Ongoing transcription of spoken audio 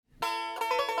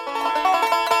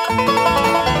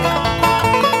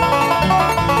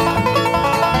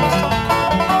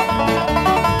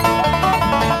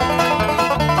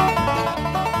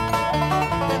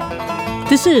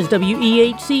This is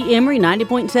WEHC Emory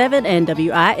 90.7 and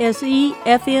WISE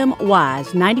FM Wise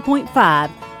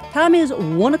 90.5. Time is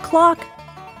 1 o'clock,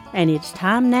 and it's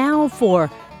time now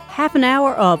for half an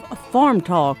hour of Farm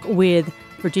Talk with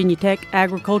Virginia Tech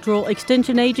Agricultural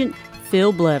Extension Agent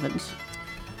Phil Blevins.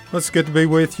 Well, it's good to be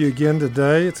with you again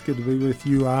today. It's good to be with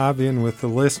you, Ivy, and with the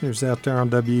listeners out there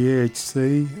on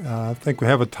WEHC. I think we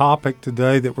have a topic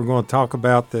today that we're going to talk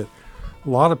about that a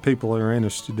lot of people are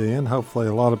interested in. Hopefully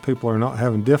a lot of people are not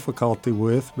having difficulty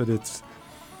with, but it's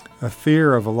a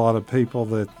fear of a lot of people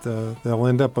that they'll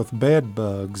end up with bed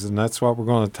bugs, and that's what we're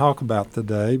going to talk about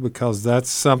today because that's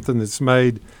something that's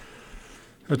made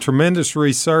a tremendous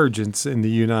resurgence in the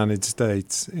United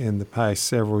States in the past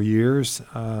several years.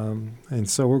 And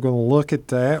so we're going to look at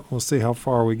that. We'll see how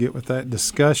far we get with that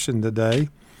discussion today.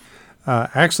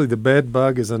 Actually, the bed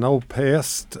bug is an old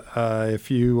pest. If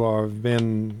you have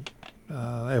been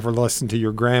ever listened to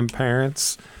your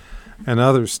grandparents and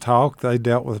others talk, they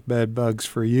dealt with bed bugs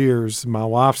for years. My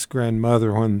wife's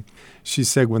grandmother, when she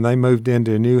said when they moved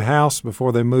into a new house,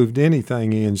 before they moved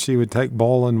anything in, she would take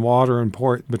boiling water and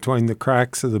pour it between the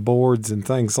cracks of the boards and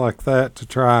things like that to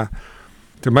try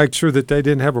to make sure that they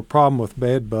didn't have a problem with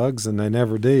bed bugs, and they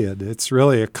never did. It's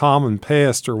really a common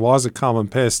pest, or was a common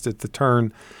pest at the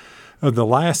turn of the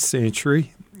last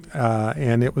century.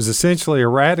 And it was essentially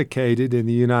eradicated in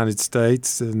the United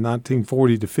States in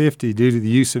 1940 to 50 due to the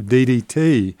use of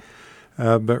DDT.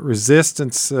 But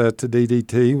resistance to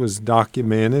DDT was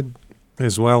documented,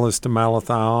 as well as to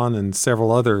malathion and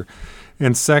several other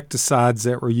insecticides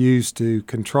that were used to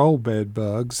control bed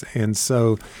bugs. And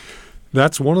so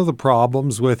that's one of the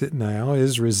problems with it now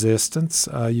is resistance.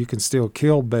 You can still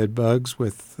kill bed bugs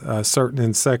with certain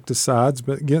insecticides,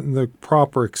 but getting the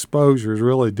proper exposure is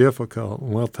really difficult.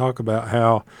 And we'll talk about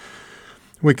how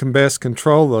we can best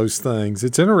control those things.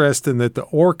 It's interesting that the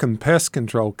Orkin Pest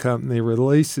Control Company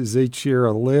releases each year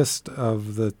a list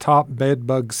of the top bed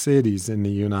bug cities in the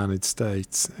United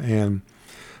States. And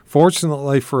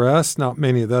fortunately for us, not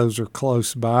many of those are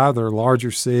close by. They're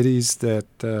larger cities that,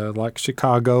 like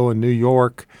Chicago and New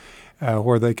York,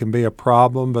 where they can be a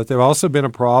problem. But they've also been a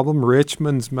problem.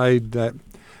 Richmond's made that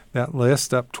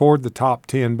list up toward the top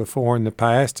 10 before in the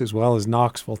past, as well as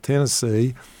Knoxville,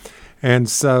 Tennessee. And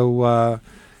so,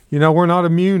 we're not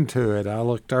immune to it. I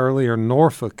looked earlier,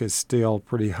 Norfolk is still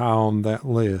pretty high on that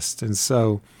list. And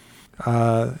so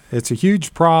it's a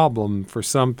huge problem for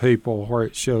some people where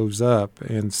it shows up,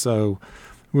 and so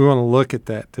we want to look at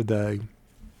that today.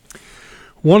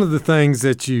 One of the things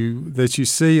that you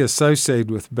see associated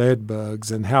with bed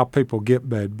bugs and how people get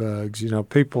bed bugs,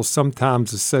 people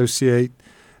sometimes associate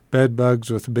bed bugs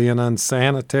with being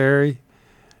unsanitary,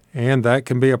 and that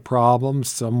can be a problem.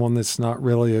 Someone that's not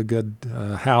really a good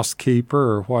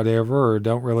housekeeper or whatever, or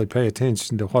don't really pay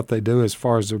attention to what they do as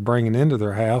far as they're bringing into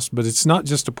their house. But it's not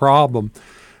just a problem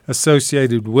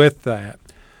associated with that.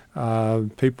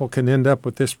 People can end up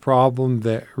with this problem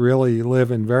that really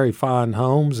live in very fine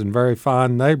homes and very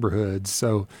fine neighborhoods.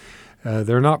 So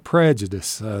they're not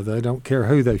prejudiced. They don't care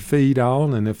who they feed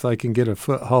on, and if they can get a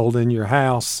foothold in your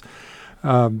house,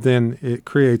 then it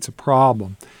creates a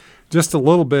problem. Just a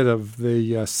little bit of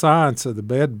the science of the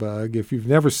bed bug. If you've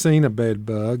never seen a bed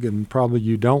bug, and probably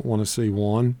you don't want to see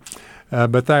one,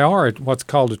 but they are what's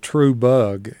called a true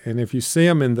bug. And if you see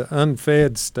them in the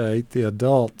unfed state, the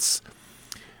adults,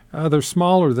 they're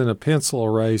smaller than a pencil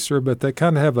eraser, but they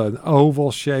kind of have an oval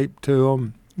shape to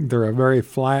them. They're a very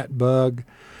flat bug.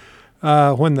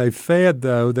 When they've fed,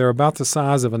 though, they're about the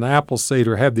size of an apple seed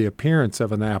or have the appearance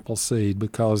of an apple seed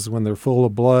because when they're full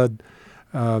of blood,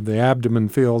 the abdomen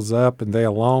fills up and they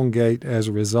elongate as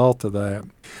a result of that.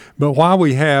 But why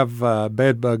we have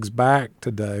bed bugs back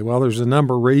today? Well, there's a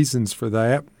number of reasons for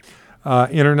that.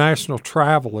 International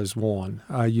travel is one.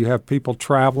 You have people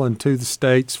traveling to the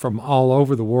States from all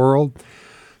over the world.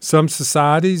 Some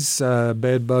societies,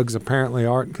 bed bugs apparently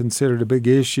aren't considered a big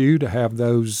issue to have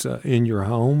those in your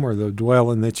home or the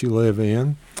dwelling that you live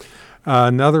in.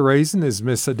 Another reason is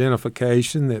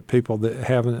misidentification, that people that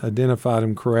haven't identified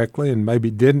them correctly and maybe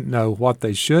didn't know what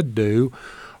they should do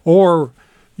or,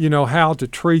 how to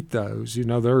treat those.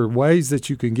 There are ways that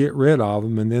you can get rid of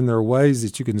them, and then there are ways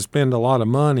that you can spend a lot of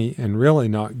money and really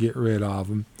not get rid of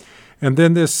them. And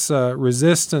then this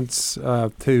resistance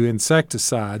to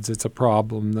insecticides, it's a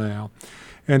problem now.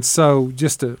 And so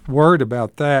just a word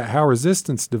about that, how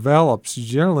resistance develops,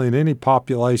 generally in any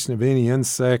population of any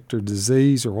insect or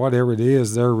disease or whatever it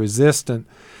is, there are resistant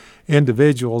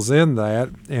individuals in that.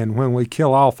 And when we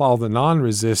kill off all the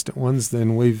non-resistant ones,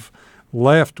 then we've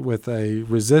left with a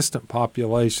resistant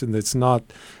population that's not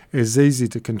as easy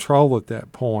to control at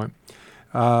that point.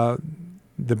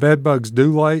 the bed bugs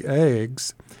do lay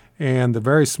eggs, and the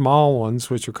very small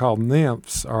ones, which are called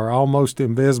nymphs, are almost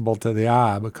invisible to the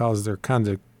eye because they're kind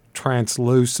of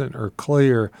translucent or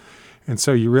clear, and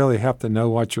so you really have to know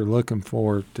what you're looking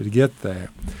for to get that.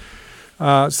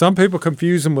 Some people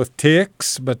confuse them with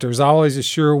ticks, but there's always a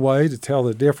sure way to tell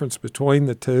the difference between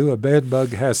the two. A bed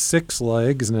bug has 6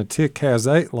 legs and a tick has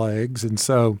 8 legs, and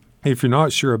so if you're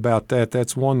not sure about that,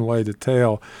 that's one way to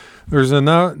tell. There's a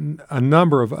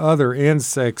number of other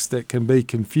insects that can be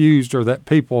confused or that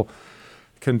people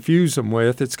confuse them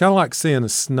with. It's kind of like seeing a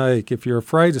snake. If you're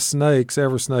afraid of snakes,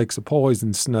 every snake's a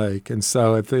poison snake. And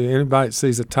so if anybody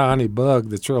sees a tiny bug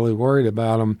that's really worried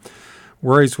about them,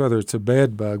 worries whether it's a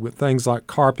bed bug, but things like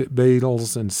carpet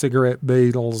beetles and cigarette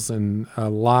beetles and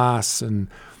lice and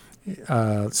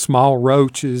small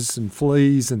roaches and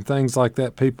fleas and things like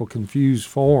that, people confuse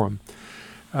for them.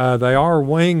 They are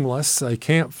wingless. They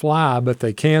can't fly, but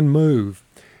they can move.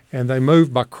 And they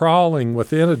move by crawling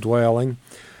within a dwelling,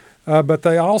 but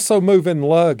they also move in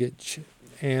luggage.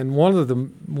 And one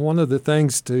of the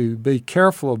things to be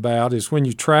careful about is when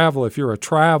you travel, if you're a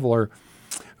traveler,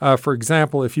 for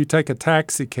example, if you take a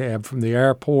taxi cab from the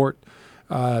airport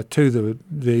to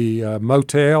the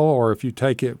motel, or if you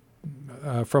take it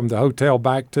from the hotel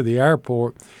back to the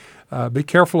airport, be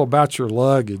careful about your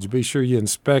luggage. Be sure you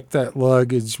inspect that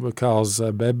luggage because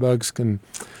bed bugs can,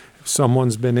 if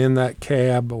someone's been in that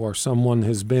cab or someone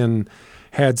has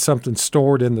had something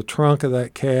stored in the trunk of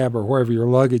that cab or wherever your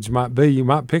luggage might be, you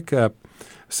might pick up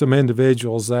some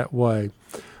individuals that way.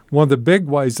 One of the big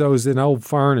ways, though, is in old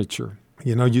furniture.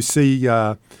 You see,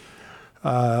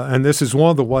 and this is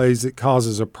one of the ways it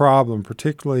causes a problem,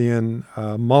 particularly in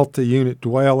multi-unit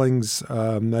dwellings,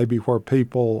 maybe where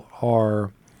people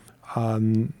are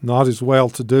not as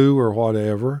well-to-do or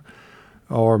whatever,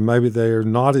 or maybe they're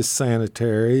not as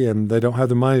sanitary and they don't have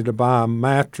the money to buy a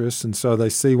mattress, and so they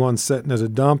see one sitting at a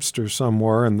dumpster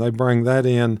somewhere and they bring that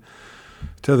in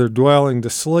to their dwelling to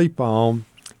sleep on,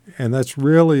 and that's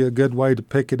really a good way to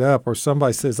pick it up. Or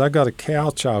somebody says, I got a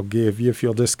couch I'll give you if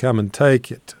you'll just come and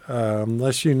take it.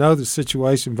 Unless you know the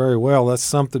situation very well, that's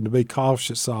something to be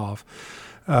cautious of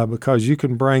because you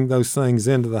can bring those things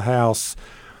into the house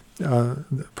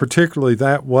particularly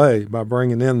that way by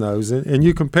bringing in those. And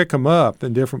you can pick them up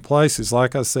in different places,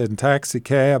 like I said, in taxi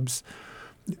cabs,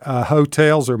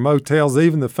 hotels or motels,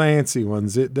 even the fancy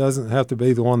ones. It doesn't have to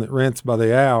be the one that rents by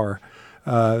the hour.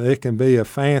 It can be a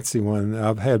fancy one.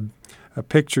 I've had a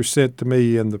picture sent to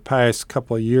me in the past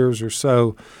couple of years or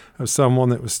so of someone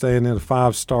that was staying in a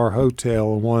 5-star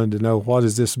hotel and wanted to know, what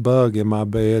is this bug in my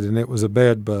bed? And it was a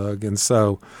bed bug. And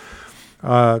so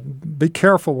be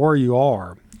careful where you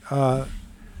are.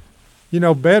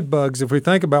 Bed bugs, if we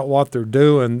think about what they're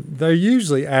doing, they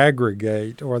usually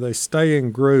aggregate or they stay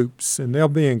in groups, and they'll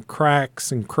be in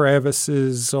cracks and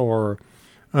crevices or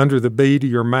under the bead of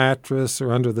your mattress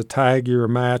or under the tag of your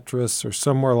mattress or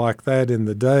somewhere like that in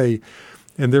the day.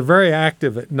 And they're very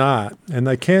active at night, and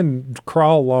they can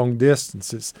crawl long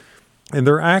distances. And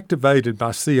they're activated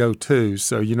by CO2.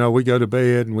 So, we go to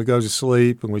bed and we go to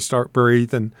sleep and we start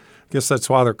breathing. I guess that's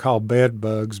why they're called bed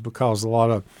bugs, because a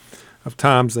lot of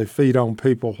times they feed on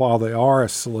people while they are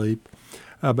asleep.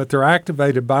 But they're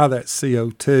activated by that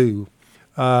CO2.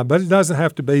 But it doesn't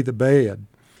have to be the bed.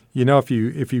 If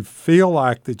you feel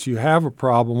like that you have a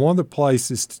problem, one of the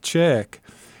places to check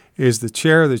is the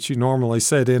chair that you normally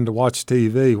sit in to watch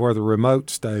TV, where the remote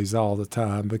stays all the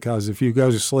time. Because if you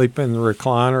go to sleep in the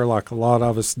recliner like a lot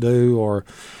of us do, or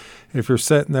if you're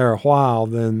sitting there a while,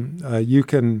 then you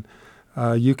can,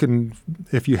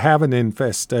 if you have an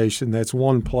infestation, that's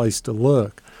one place to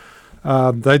look.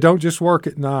 They don't just work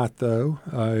at night, though.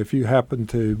 If you happen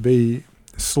to be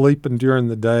sleeping during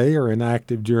the day or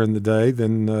inactive during the day,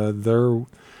 then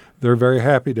they're very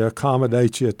happy to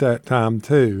accommodate you at that time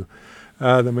too.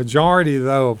 The majority,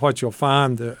 though, of what you'll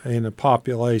find in a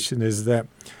population is that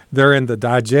they're in the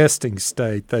digesting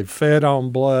state. They've fed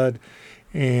on blood,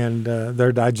 and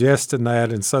they're digesting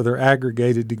that, and so they're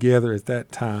aggregated together at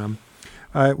that time.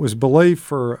 It was believed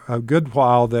for a good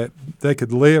while that they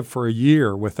could live for a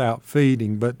year without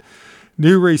feeding, but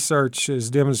new research has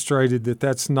demonstrated that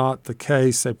that's not the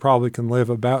case. They probably can live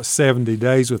about 70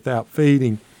 days without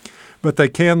feeding, but they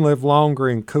can live longer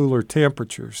in cooler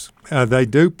temperatures. They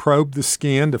do probe the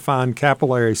skin to find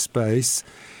capillary space,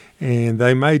 and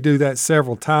they may do that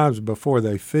several times before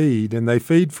they feed. And they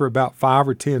feed for about 5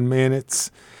 or 10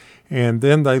 minutes, and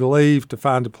then they leave to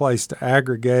find a place to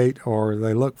aggregate, or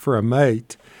they look for a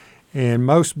mate. And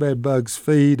most bed bugs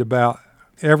feed about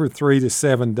every 3 to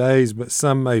 7 days, but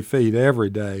some may feed every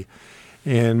day.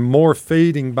 And more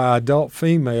feeding by adult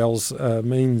females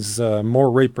means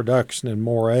more reproduction and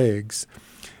more eggs.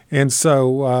 And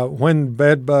so when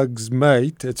bed bugs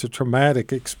mate, it's a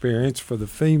traumatic experience for the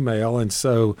female, and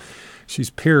so she's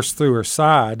pierced through her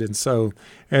side. And so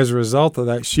as a result of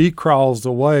that, she crawls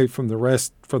away from the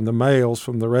rest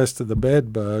of the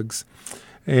bed bugs.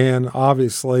 And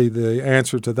obviously the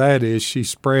answer to that is she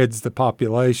spreads the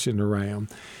population around.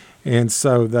 And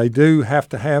so they do have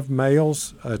to have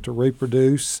males to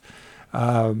reproduce,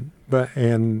 but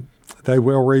they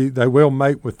will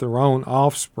mate with their own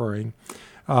offspring.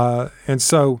 And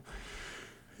so,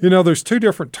 there's two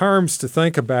different terms to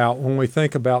think about when we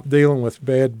think about dealing with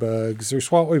bed bugs.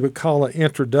 There's what we would call an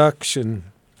introduction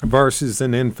versus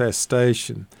an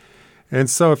infestation. And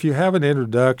so if you have an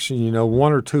introduction,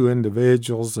 one or two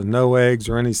individuals and no eggs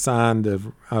or any sign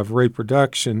of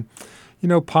reproduction,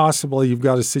 possibly you've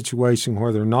got a situation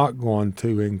where they're not going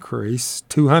to increase.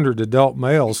 200 adult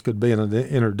males could be an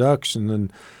introduction,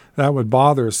 and that would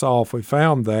bother us all if we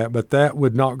found that, but that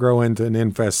would not grow into an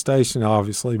infestation,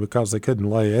 obviously, because they couldn't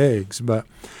lay eggs. But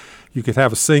you could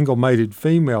have a single mated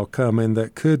female come in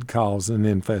that could cause an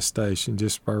infestation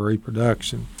just by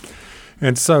reproduction.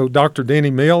 And so Dr. Denny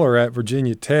Miller at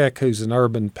Virginia Tech, who's an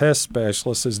urban pest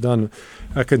specialist, has done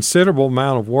a considerable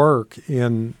amount of work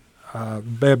in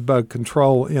bed bug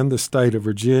control in the state of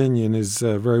Virginia and is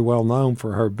very well known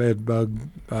for her bed bug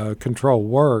control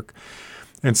work.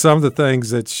 And some of the things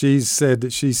that she's said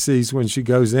that she sees when she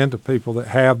goes into people that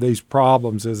have these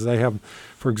problems is they have,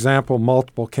 for example,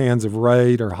 multiple cans of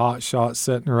Raid or Hot Shot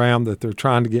sitting around that they're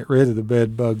trying to get rid of the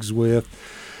bed bugs with.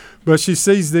 But she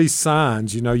sees these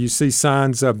signs. You see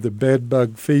signs of the bed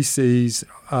bug feces,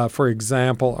 for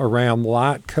example, around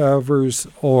light covers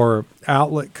or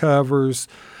outlet covers,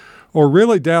 or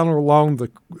really down along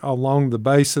the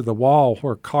base of the wall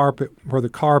where the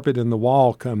carpet and the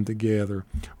wall come together,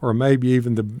 or maybe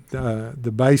even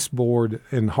the baseboard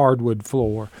and hardwood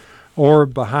floor, or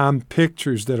behind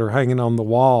pictures that are hanging on the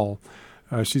wall.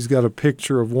 She's got a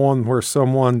picture of one where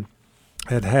someone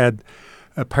had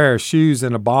a pair of shoes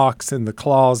in a box in the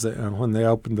closet, and when they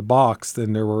opened the box,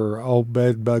 then there were old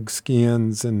bed bug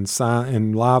skins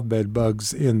and live bed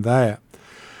bugs in that.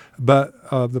 But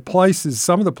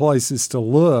some of the places to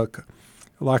look,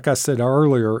 like I said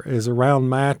earlier, is around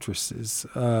mattresses,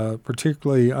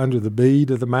 particularly under the bead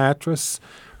of the mattress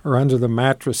or under the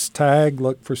mattress tag.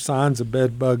 Look for signs of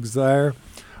bed bugs there.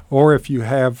 Or if you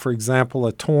have, for example,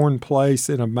 a torn place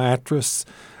in a mattress,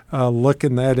 look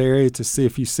in that area to see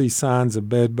if you see signs of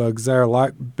bed bugs there,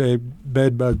 like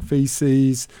bed bug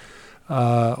feces,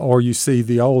 or you see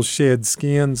the old shed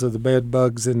skins of the bed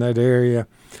bugs in that area.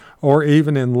 Or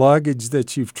even in luggage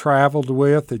that you've traveled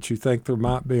with that you think there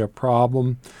might be a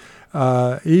problem.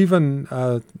 Even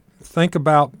think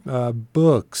about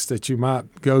books that you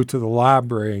might go to the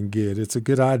library and get. It's a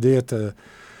good idea to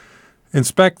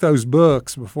inspect those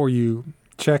books before you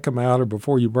check them out or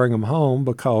before you bring them home,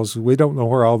 because we don't know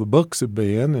where all the books have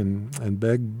been, and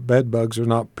bed bugs are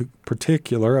not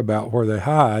particular about where they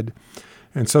hide.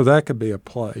 And so that could be a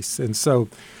place. And so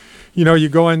you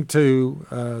go into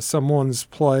someone's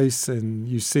place and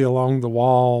you see along the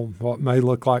wall what may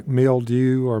look like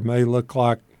mildew or may look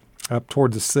like up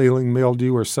toward the ceiling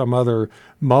mildew or some other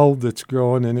mold that's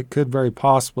growing, and it could very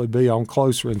possibly be on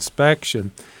closer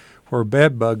inspection where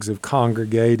bed bugs have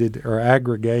congregated or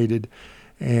aggregated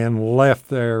and left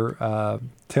their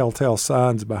telltale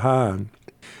signs behind.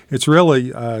 It's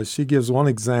really, she gives one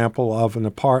example of an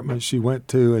apartment she went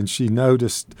to, and she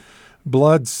noticed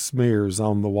blood smears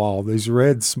on the wall, these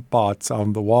red spots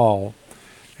on the wall.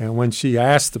 And when she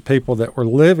asked the people that were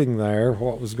living there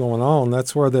what was going on,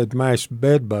 that's where they'd mashed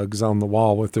bed bugs on the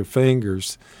wall with their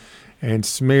fingers and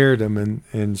smeared them.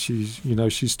 And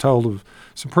she's told of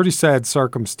some pretty sad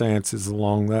circumstances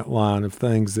along that line of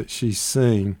things that she's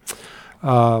seen.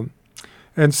 And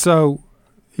so,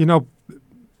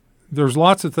 there's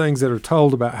lots of things that are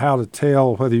told about how to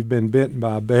tell whether you've been bitten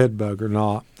by a bed bug or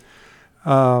not.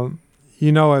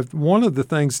 One of the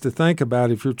things to think about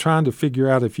if you're trying to figure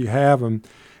out if you have them,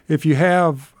 if you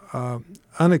have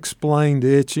unexplained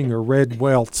itching or red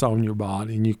welts on your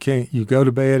body and you go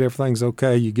to bed, everything's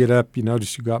okay, you get up, you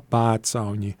notice you got bites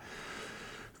on you,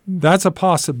 that's a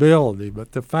possibility.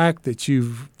 But the fact that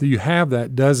you have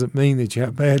that doesn't mean that you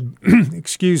have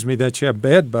that you have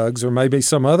bed bugs or maybe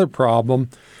some other problem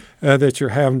that you're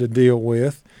having to deal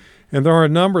with. And there are a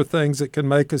number of things that can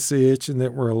make us itch and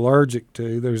that we're allergic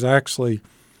to. There's actually,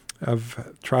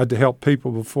 I've tried to help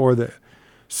people before that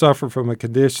suffer from a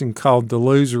condition called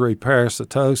delusory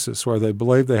parasitosis, where they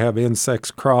believe they have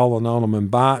insects crawling on them and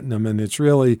biting them. And it's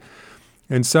really,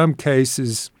 in some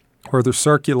cases, where their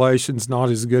circulation's not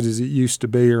as good as it used to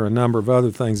be, or a number of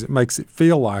other things, it makes it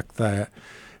feel like that.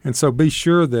 And so be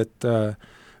sure that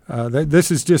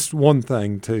this is just one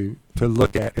thing to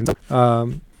look at.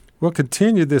 And we'll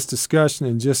continue this discussion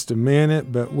in just a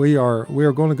minute, but we are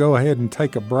going to go ahead and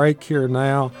take a break here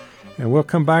now, and we'll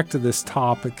come back to this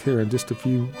topic here in just a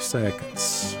few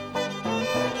seconds.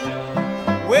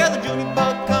 Well, the Judy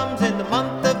bug comes in the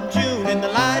month of June, and the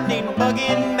lightning bug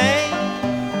in May.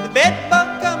 The bed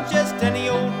bug comes just any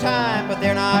old time, but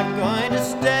they're not going to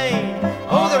stay.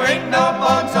 Oh, there ain't no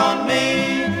bugs on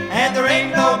me, and there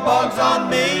ain't no bugs on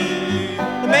me.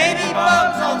 There may be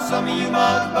bugs on some of you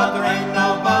mugs, but there ain't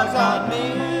no bugs on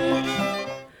me.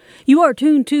 You are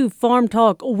tuned to Farm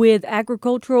Talk with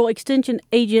Agricultural Extension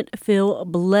Agent Phil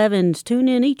Blevins. Tune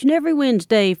in each and every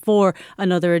Wednesday for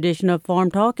another edition of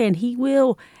Farm Talk, and he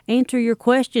will answer your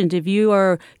questions. If you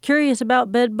are curious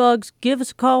about bed bugs, give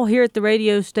us a call here at the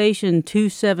radio station,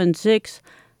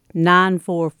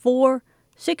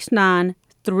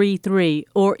 276-944-6933,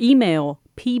 or email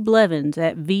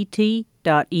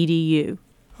pblevins@vt.edu.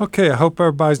 Okay, I hope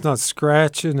everybody's not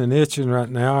scratching and itching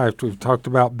right now after we've talked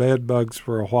about bed bugs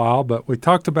for a while, but we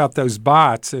talked about those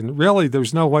bites, and really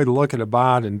there's no way to look at a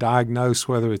bite and diagnose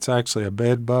whether it's actually a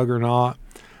bed bug or not.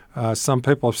 Some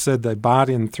people have said they bite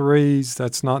in threes.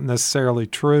 That's not necessarily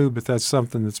true, but that's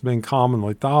something that's been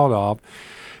commonly thought of.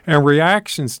 And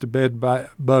reactions to bed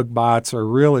bug bites are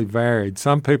really varied.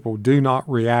 Some people do not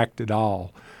react at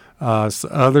all.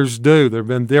 Others do. There have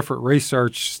been different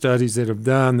research studies that have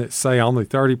done that say only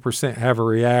 30% have a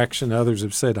reaction. Others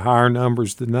have said higher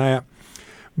numbers than that.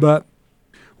 But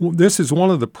this is one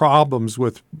of the problems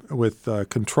with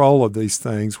control of these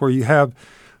things, where you have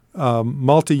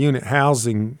multi-unit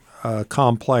housing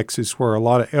complexes where a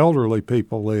lot of elderly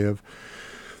people live.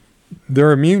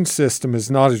 Their immune system is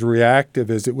not as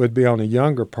reactive as it would be on a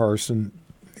younger person.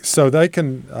 So they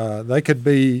could have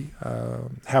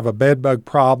a bed bug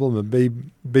problem and be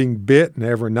being bitten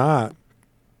every night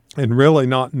and really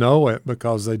not know it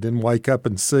because they didn't wake up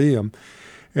and see them.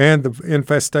 And the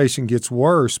infestation gets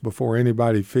worse before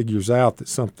anybody figures out that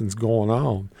something's going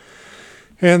on.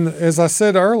 And as I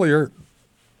said earlier,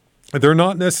 they're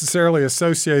not necessarily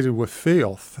associated with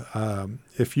filth.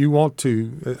 If you want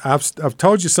to, I've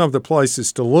told you some of the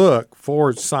places to look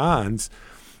for signs.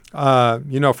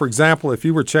 For example, if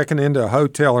you were checking into a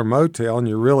hotel or motel and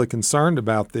you're really concerned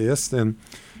about this, then,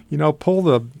 pull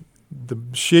the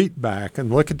sheet back and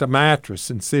look at the mattress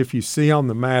and see if you see on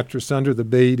the mattress under the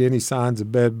bead any signs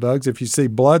of bed bugs. If you see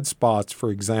blood spots, for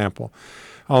example,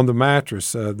 on the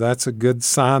mattress, that's a good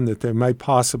sign that there may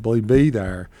possibly be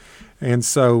there. And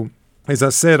so, as I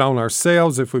said, on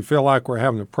ourselves, if we feel like we're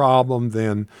having a problem,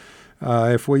 then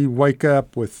if we wake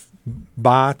up with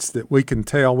bites that we can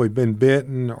tell we've been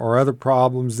bitten or other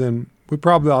problems, then we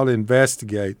probably ought to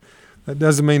investigate. That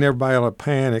doesn't mean everybody ought to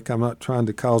panic. I'm not trying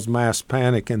to cause mass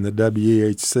panic in the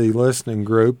WEHC listening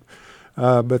group,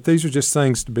 but these are just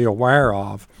things to be aware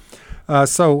of.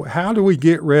 So how do we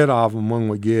get rid of them when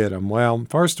we get them? Well,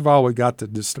 first of all, we got to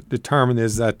determine,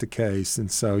 is that the case?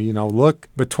 And so, look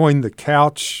between the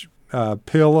couch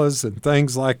pillows and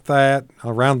things like that,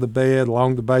 around the bed,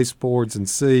 along the baseboards, and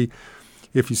see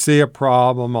if you see a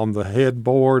problem on the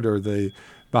headboard or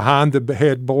behind the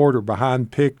headboard or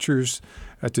behind pictures,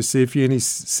 to see if you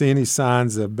see any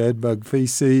signs of bed bug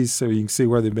feces, so you can see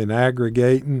where they've been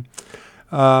aggregating.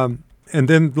 And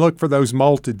then look for those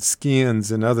molted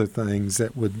skins and other things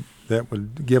that would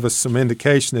give us some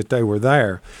indication that they were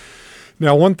there.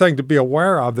 Now, one thing to be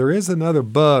aware of, there is another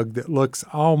bug that looks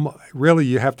really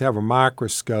you have to have a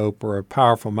microscope or a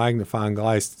powerful magnifying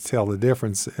glass to tell the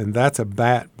difference, and that's a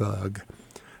bat bug.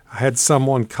 I had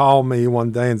someone call me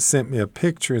one day and sent me a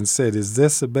picture and said, "Is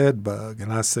this a bed bug?"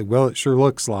 And I said, "Well, it sure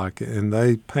looks like it." And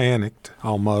they panicked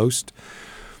almost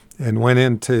and went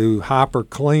into hyper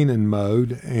cleaning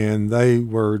mode, and they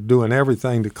were doing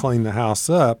everything to clean the house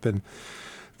up. And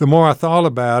the more I thought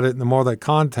about it and the more they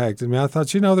contacted me, I thought,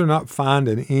 they're not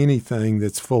finding anything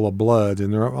that's full of blood,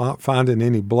 and they're not finding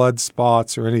any blood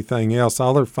spots or anything else.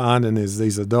 All they're finding is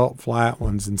these adult flat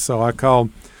ones. And so I called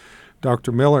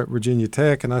Dr. Miller at Virginia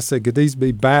Tech, and I said, "Could these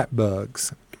be bat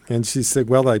bugs?" And she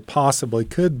said, "Well, they possibly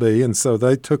could be." And so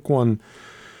they took one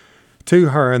to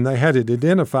her, and they had it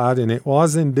identified, and it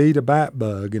was indeed a bat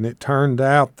bug. And it turned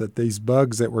out that these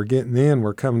bugs that were getting in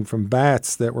were coming from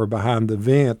bats that were behind the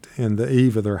vent in the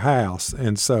eave of their house.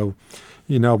 And so,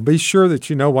 be sure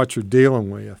that you know what you're dealing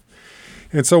with.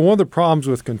 And so one of the problems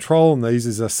with controlling these,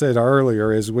 as I said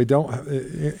earlier, is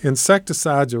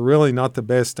insecticides are really not the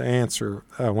best answer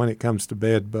when it comes to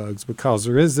bed bugs, because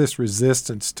there is this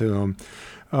resistance to them.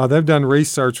 They've done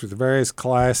research with various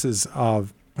classes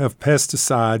of of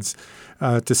pesticides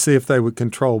to see if they would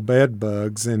control bed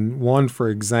bugs. And one, for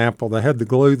example, they had to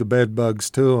glue the bed bugs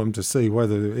to them to see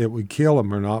whether it would kill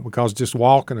them or not, because just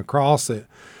walking across it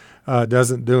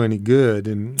doesn't do any good.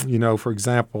 And, for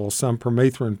example, some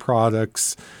permethrin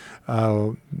products,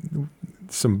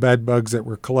 some bed bugs that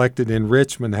were collected in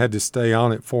Richmond had to stay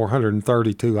on it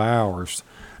 432 hours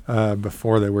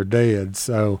before they were dead.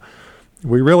 So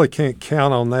we really can't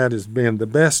count on that as being the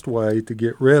best way to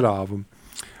get rid of them.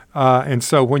 And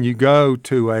so when you go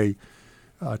to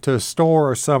a store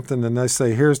or something and they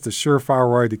say, here's the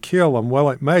surefire way to kill them, well,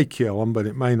 it may kill them, but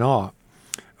it may not.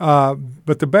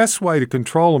 But the best way to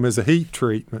control them is a heat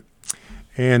treatment.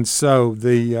 And so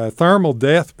the thermal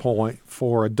death point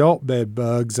for adult bed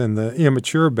bugs and the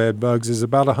immature bed bugs is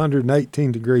about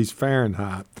 118 degrees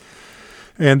Fahrenheit.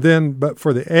 And then, but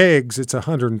for the eggs, it's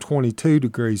 122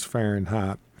 degrees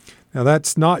Fahrenheit. Now,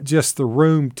 that's not just the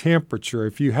room temperature.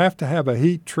 If you have to have a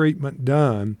heat treatment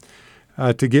done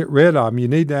to get rid of them, you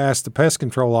need to ask the pest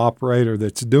control operator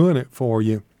that's doing it for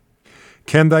you,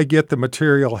 can they get the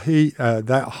material heat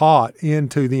that hot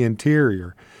into the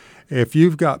interior? If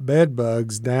you've got bed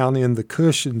bugs down in the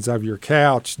cushions of your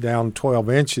couch, down 12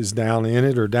 inches down in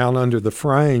it or down under the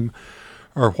frame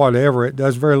or whatever, it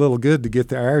does very little good to get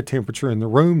the air temperature in the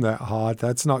room that hot.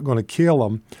 That's not going to kill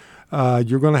them.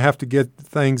 You're going to have to get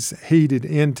things heated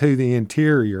into the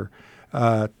interior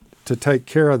to take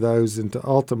care of those and to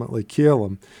ultimately kill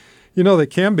them. They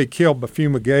can be killed by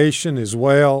fumigation as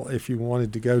well if you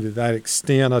wanted to go to that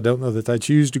extent. I don't know that that's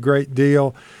used a great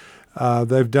deal.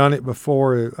 They've done it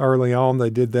before early on. They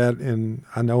did that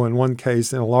I know in one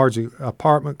case in a large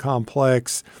apartment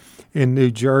complex in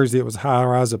New Jersey. It was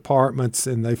high-rise apartments,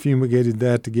 and they fumigated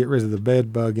that to get rid of the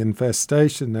bed bug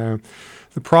infestation there.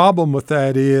 The problem with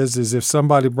that is if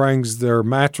somebody brings their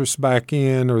mattress back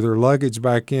in or their luggage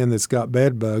back in that's got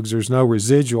bed bugs, there's no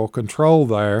residual control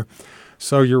there.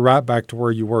 So you're right back to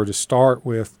where you were to start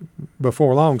with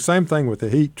before long. Same thing with the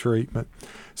heat treatment.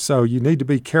 So you need to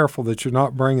be careful that you're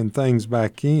not bringing things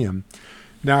back in.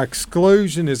 Now,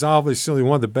 exclusion is obviously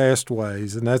one of the best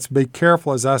ways, and that's be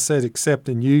careful, as I said,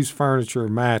 accepting used furniture or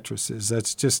mattresses.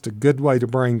 That's just a good way to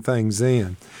bring things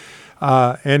in.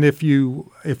 And if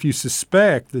you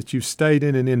suspect that you've stayed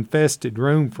in an infested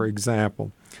room, for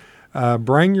example,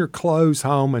 bring your clothes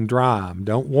home and dry them.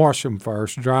 Don't wash them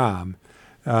first, dry them.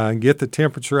 And get the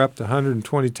temperature up to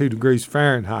 122 degrees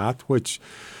Fahrenheit, which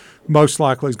most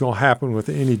likely is going to happen with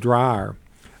any dryer.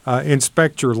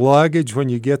 Inspect your luggage when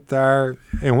you get there.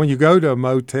 And when you go to a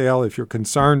motel, if you're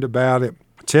concerned about it,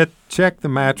 check the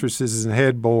mattresses and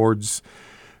headboards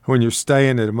when you're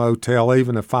staying at a motel,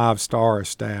 even a 5-star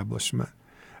establishment.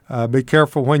 Be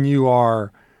careful when you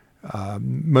are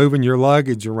moving your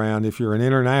luggage around. If you're an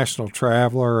international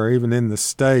traveler or even in the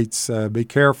States, be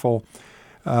careful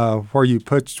where you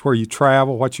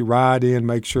travel, what you ride in.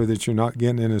 Make sure that you're not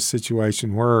getting in a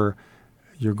situation where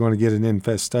you're going to get an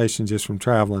infestation just from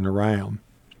traveling around.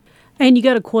 And you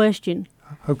got a question.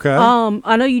 Okay.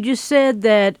 I know you just said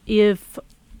that if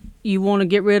you want to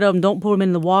get rid of them, don't put them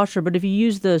in the washer, but if you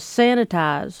use the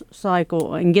sanitize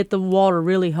cycle and get the water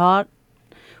really hot,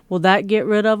 will that get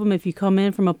rid of them if you come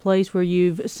in from a place where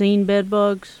you've seen bed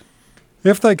bugs?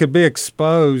 If they could be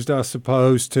exposed, I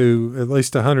suppose, to at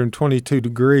least 122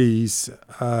 degrees,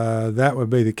 that would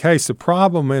be the case. The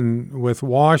problem with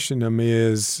washing them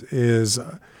is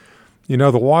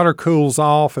the water cools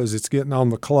off as it's getting on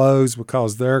the clothes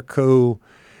because they're cool,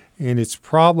 and it's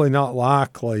probably not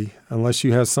likely, unless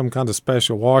you have some kind of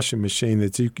special washing machine,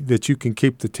 that you can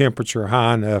keep the temperature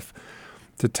high enough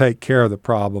to take care of the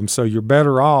problem. So you're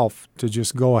better off to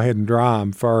just go ahead and dry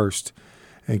them first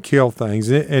and kill things.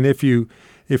 And if you're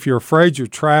afraid you're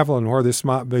traveling where this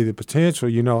might be the potential,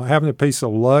 having a piece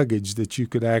of luggage that you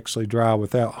could actually dry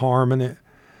without harming it,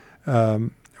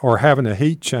 or having a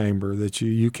heat chamber that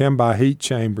you can buy heat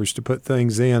chambers to put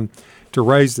things in to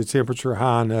raise the temperature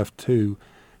high enough to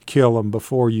kill them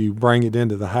before you bring it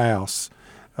into the house,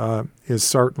 is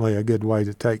certainly a good way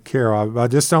to take care of it. I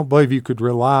just don't believe you could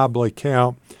reliably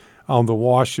count on the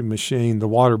washing machine, the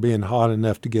water being hot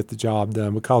enough to get the job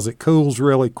done, because it cools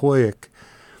really quick,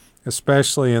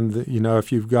 especially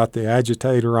if you've got the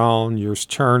agitator on, you're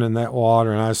churning that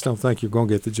water, and I just don't think you're going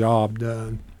to get the job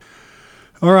done.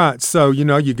 All right, so,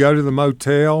 you go to the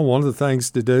motel. One of the things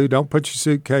to do, don't put your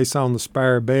suitcase on the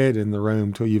spare bed in the room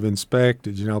until you've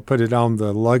inspected. Put it on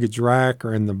the luggage rack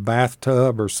or in the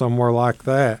bathtub or somewhere like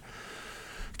that.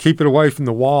 Keep it away from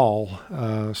the wall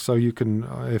so you can,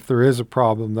 if there is a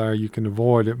problem there, you can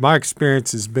avoid it. My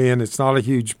experience has been it's not a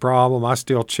huge problem. I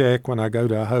still check when I go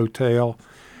to a hotel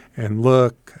and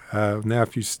look. Now,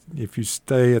 if you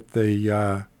stay at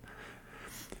the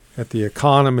the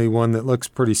economy one that looks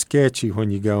pretty sketchy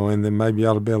when you go in, then maybe you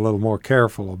ought to be a little more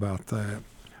careful about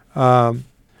that.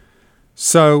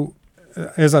 So,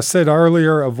 as I said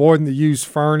earlier, avoiding the used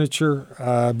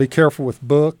furniture. Be careful with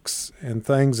books and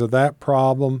things of that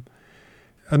problem.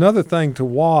 Another thing to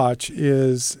watch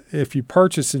is if you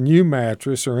purchase a new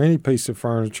mattress or any piece of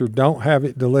furniture, don't have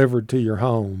it delivered to your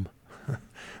home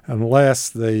unless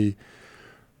the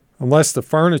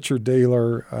furniture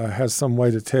dealer has some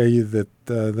way to tell you that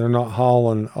they're not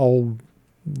hauling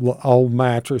old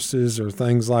mattresses or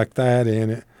things like that in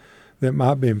it that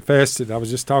might be infested. I was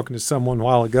just talking to someone a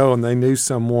while ago, and they knew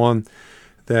someone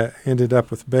that ended up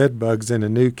with bed bugs in a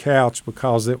new couch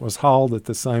because it was hauled at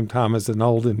the same time as an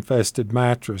old infested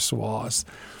mattress was.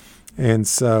 And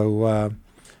so,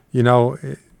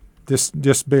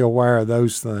 just be aware of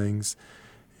those things.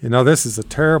 This is a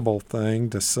terrible thing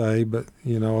to say, but,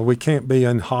 we can't be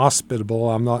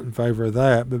inhospitable. I'm not in favor of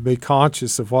that, but be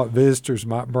conscious of what visitors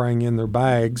might bring in their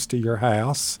bags to your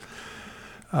house.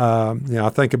 I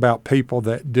think about people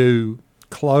that do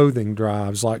clothing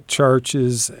drives like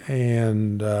churches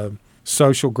and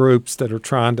social groups that are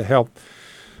trying to help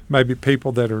maybe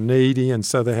people that are needy, and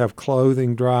so they have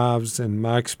clothing drives. And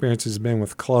my experience has been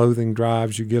with clothing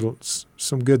drives, you get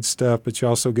some good stuff, but you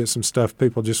also get some stuff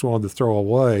people just wanted to throw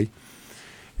away.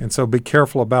 And so be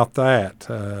careful about that.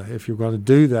 If you're going to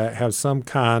do that, have some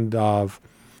kind of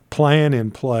plan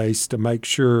in place to make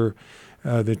sure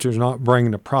that you're not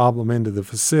bringing a problem into the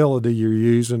facility you're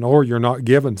using, or you're not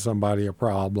giving somebody a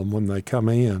problem when they come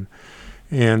in.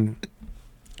 And,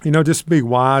 just be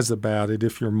wise about it.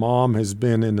 If your mom has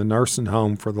been in the nursing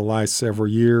home for the last several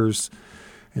years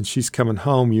and she's coming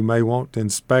home, you may want to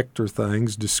inspect her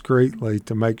things discreetly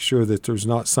to make sure that there's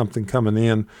not something coming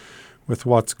in with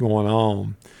what's going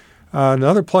on.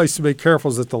 Another place to be careful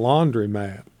is at the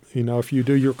laundromat. If you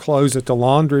do your clothes at the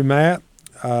laundromat,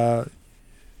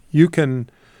 you can,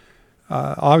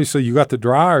 obviously you got the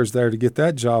dryers there to get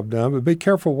that job done, but be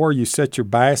careful where you set your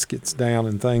baskets down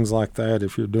and things like that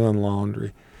if you're doing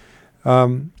laundry.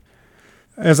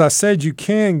 As I said, you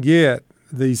can get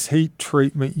these heat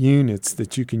treatment units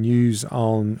that you can use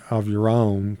of your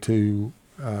own to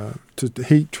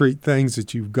heat treat things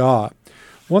that you've got.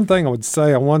 One thing I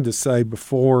wanted to say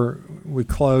before we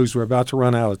close, we're about to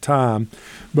run out of time,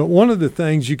 but one of the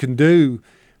things you can do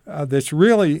that's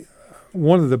really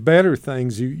one of the better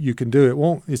things you can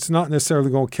do, it's not necessarily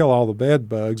going to kill all the bed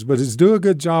bugs, but it's do a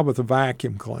good job with a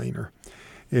vacuum cleaner.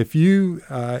 If you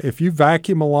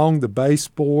vacuum along the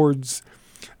baseboards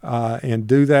and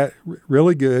do that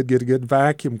really good, get a good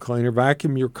vacuum cleaner,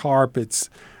 vacuum your carpets,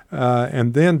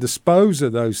 and then dispose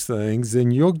of those things,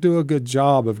 then you'll do a good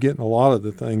job of getting a lot of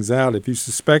the things out. If you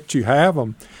suspect you have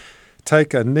them,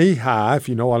 take a knee-high, if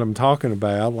you know what I'm talking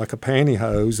about, like a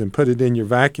pantyhose, and put it in your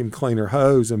vacuum cleaner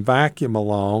hose and vacuum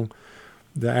along.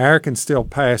 The air can still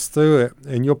pass through it,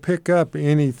 and you'll pick up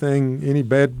any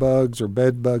bed bugs or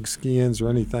bed bug skins or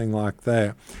anything like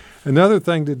that. Another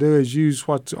thing to do is use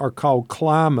what are called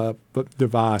climb-up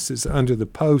devices under the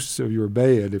posts of your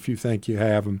bed if you think you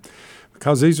have them,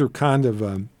 because these are kind of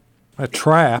a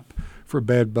trap for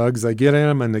bed bugs. They get in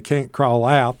them and they can't crawl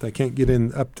out. They can't get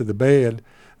in up to the bed.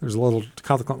 There's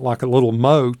like a little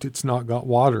moat. It's not got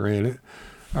water in it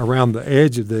around the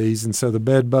edge of these, and so the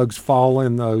bed bugs fall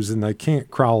in those and they can't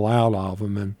crawl out of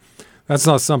them. And that's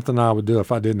not something I would do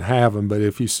if I didn't have them, but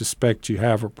if you suspect you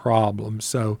have a problem.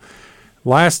 So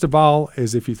last of all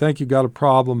is if you think you've got a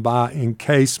problem, buy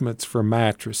encasements for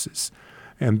mattresses,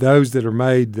 and those that are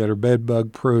made that are bed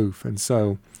bug proof. And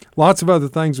so lots of other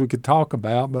things we could talk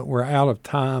about, but we're out of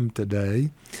time today.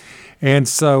 And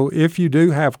so if you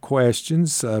do have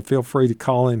questions, feel free to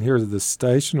call in here to the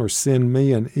station or send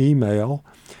me an email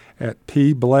at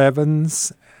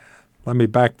pblevins, let me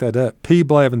back that up,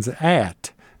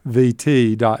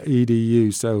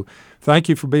 pblevins@vt.edu. So thank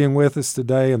you for being with us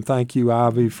today, and thank you,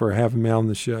 Ivy, for having me on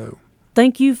the show.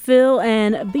 Thank you, Phil,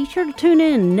 and be sure to tune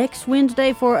in next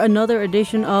Wednesday for another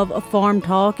edition of Farm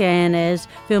Talk. And as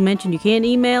Phil mentioned, you can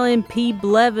email in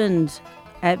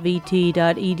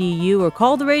pblevins@vt.edu or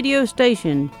call the radio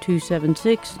station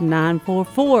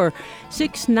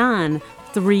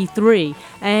 276-944-6933.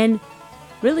 And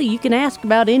really, you can ask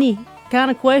about any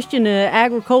kind of question,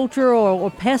 agriculture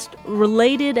or pest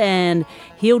related, and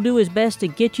he'll do his best to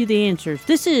get you the answers.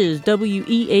 This is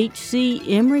WEHC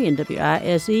Emory and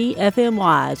WISE FM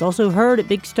Wise. Also heard at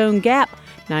Big Stone Gap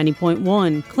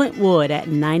 90.1, Clintwood at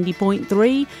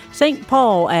 90.3, St.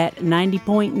 Paul at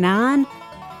 90.9,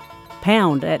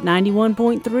 Pound at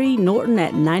 91.3, Norton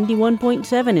at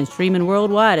 91.7, and streaming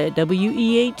worldwide at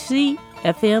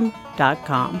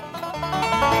WEHCFM.com.